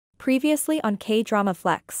Previously on Kdrama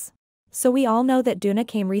Flex. So we all know that Duna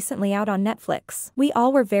came recently out on Netflix. We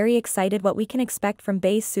all were very excited what we can expect from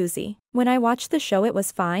Bae Suzy. When I watched the show it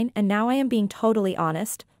was fine, and now I am being totally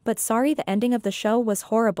honest, but sorry, the ending of the show was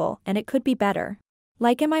horrible and it could be better.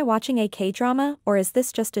 Like, am I watching a K-drama, or is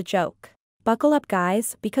this just a joke? Buckle up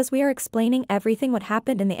guys, because we are explaining everything what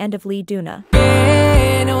happened in the end of Duna.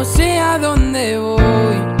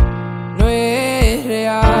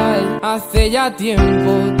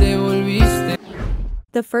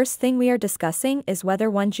 The first thing we are discussing is whether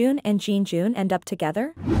Wonjun and Jinjun end up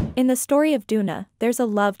together. In the story of Duna, there's a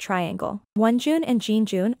love triangle. Wonjun and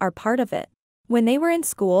Jinjun are part of it. When they were in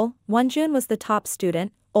school, Wonjun was the top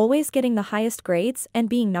student, always getting the highest grades and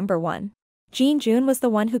being number one. Jinjun was the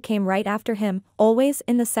one who came right after him, always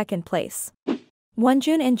in the second place.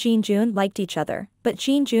 Wonjun and Jinjun liked each other, but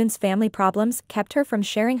Jinjun's family problems kept her from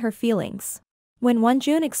sharing her feelings. When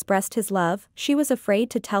Wonjun expressed his love, she was afraid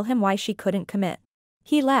to tell him why she couldn't commit.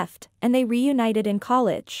 He left, and they reunited in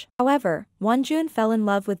college. However, Wonjun fell in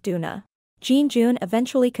love with Duna. Jinjun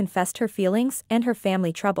eventually confessed her feelings and her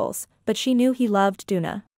family troubles, but she knew he loved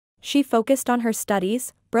Duna. She focused on her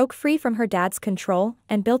studies, broke free from her dad's control,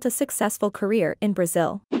 and built a successful career in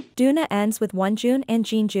Brazil. Duna ends with Wonjun and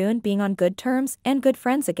Jinjun being on good terms and good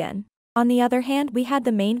friends again. On the other hand, we had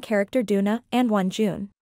the main character Duna and Wonjun.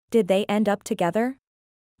 Did they end up together?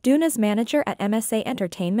 Duna's manager at MSA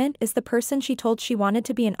Entertainment is the person she told she wanted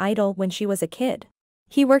to be an idol when she was a kid.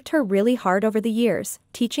 He worked her really hard over the years,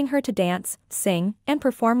 teaching her to dance, sing, and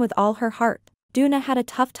perform with all her heart. Duna had a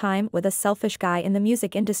tough time with a selfish guy in the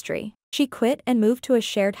music industry. She quit and moved to a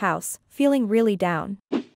shared house, feeling really down.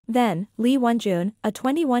 Then, Lee Wonjun, a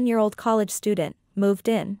 21-year-old college student, moved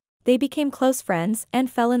in. They became close friends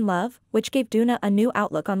and fell in love, which gave Duna a new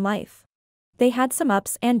outlook on life. They had some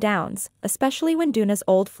ups and downs, especially when Duna's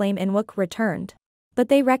old flame Inwook returned. But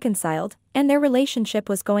they reconciled, and their relationship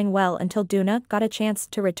was going well until Duna got a chance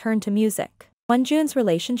to return to music. Wonjun's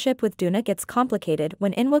relationship with Duna gets complicated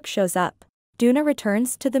when Inwook shows up. Duna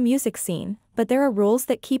returns to the music scene, but there are rules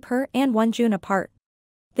that keep her and Wonjun apart.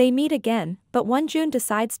 They meet again, but Wonjun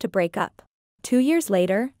decides to break up. 2 years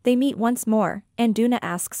later, they meet once more, and Duna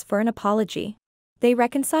asks for an apology. They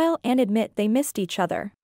reconcile and admit they missed each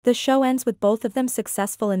other. The show ends with both of them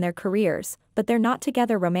successful in their careers, but they're not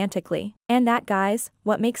together romantically. And that, guys,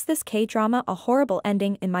 what makes this K-drama a horrible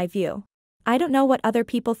ending in my view. I don't know what other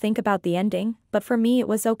people think about the ending, but for me it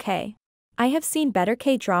was okay. I have seen better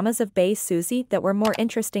K-dramas of Bae Suzy that were more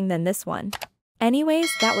interesting than this one. Anyways,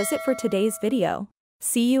 that was it for today's video.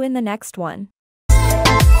 See you in the next one.